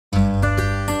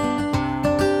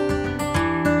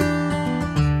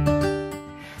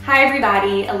Hi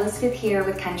everybody, Elizabeth here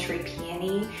with Country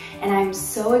Peony, and I'm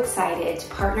so excited to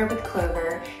partner with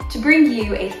Clover to bring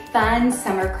you a fun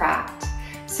summer craft.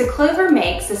 So Clover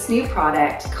makes this new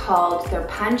product called their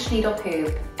Punch Needle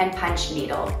Hoop and Punch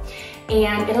Needle,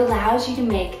 and it allows you to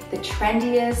make the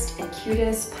trendiest and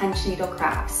cutest punch needle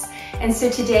crafts. And so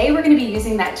today we're going to be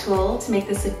using that tool to make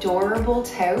this adorable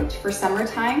tote for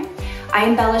summertime. I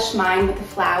embellished mine with a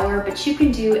flower, but you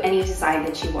can do any design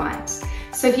that you want.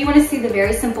 So if you want to see the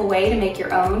very simple way to make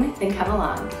your own, then come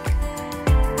along.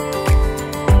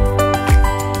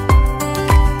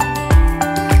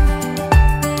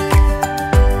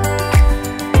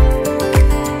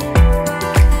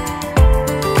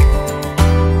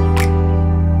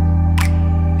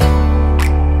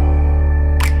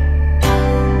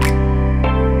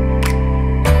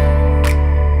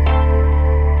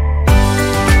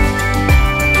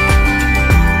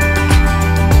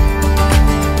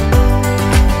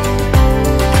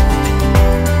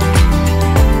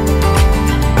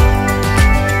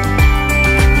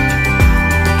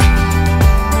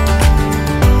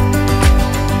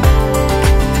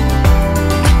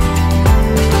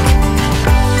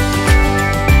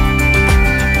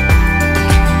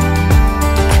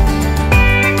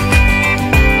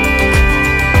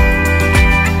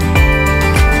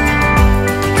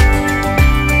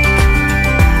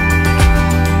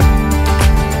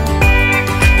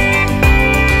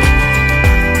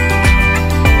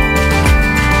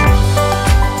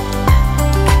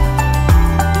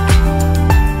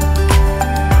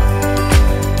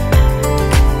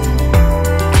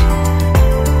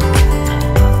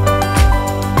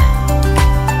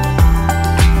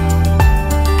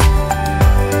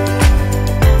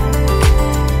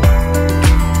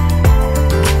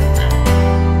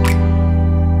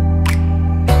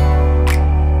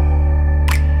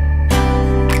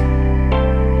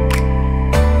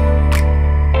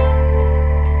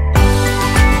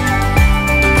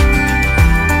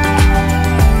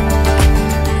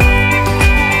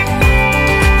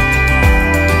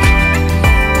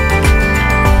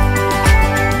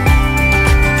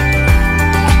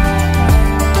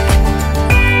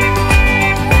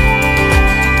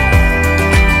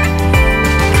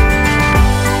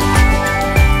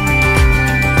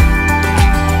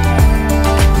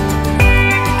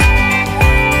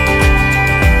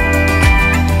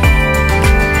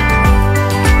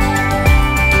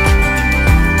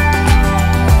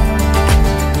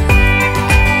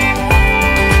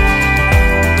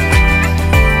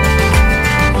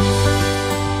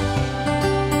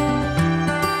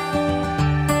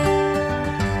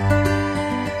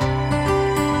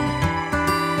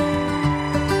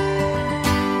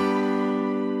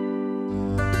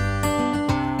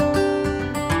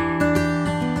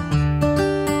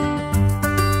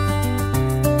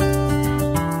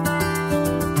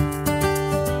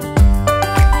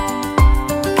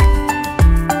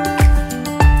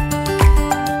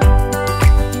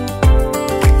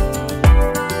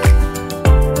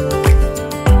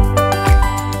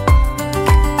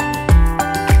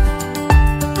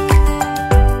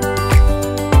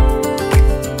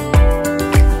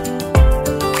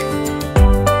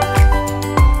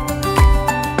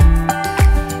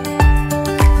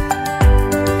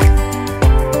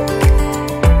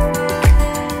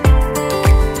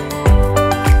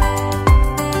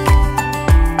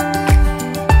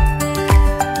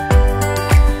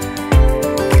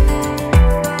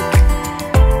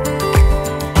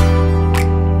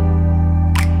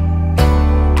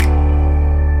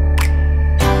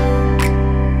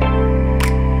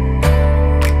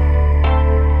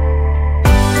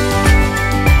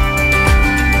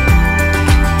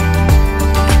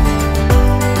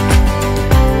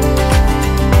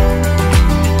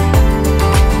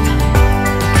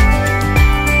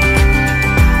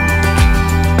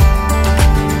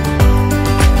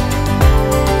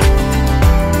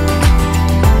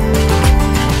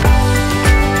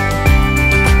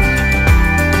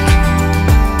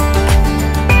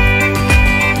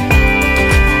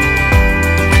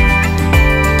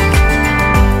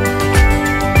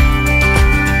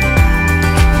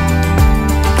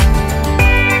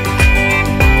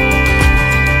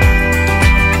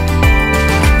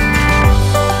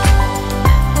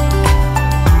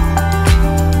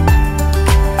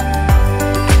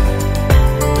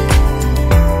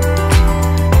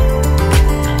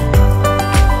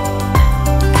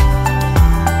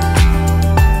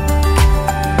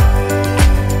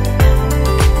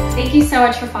 Thank you so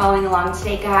much for following along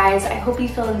today, guys. I hope you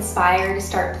feel inspired to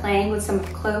start playing with some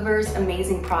of Clover's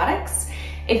amazing products.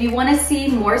 If you want to see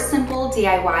more simple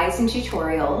DIYs and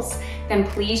tutorials, then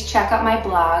please check out my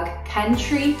blog,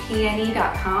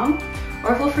 countrypeony.com,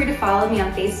 or feel free to follow me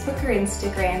on Facebook or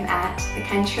Instagram at the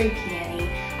Country Peony.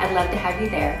 I'd love to have you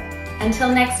there. Until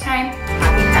next time,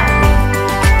 happy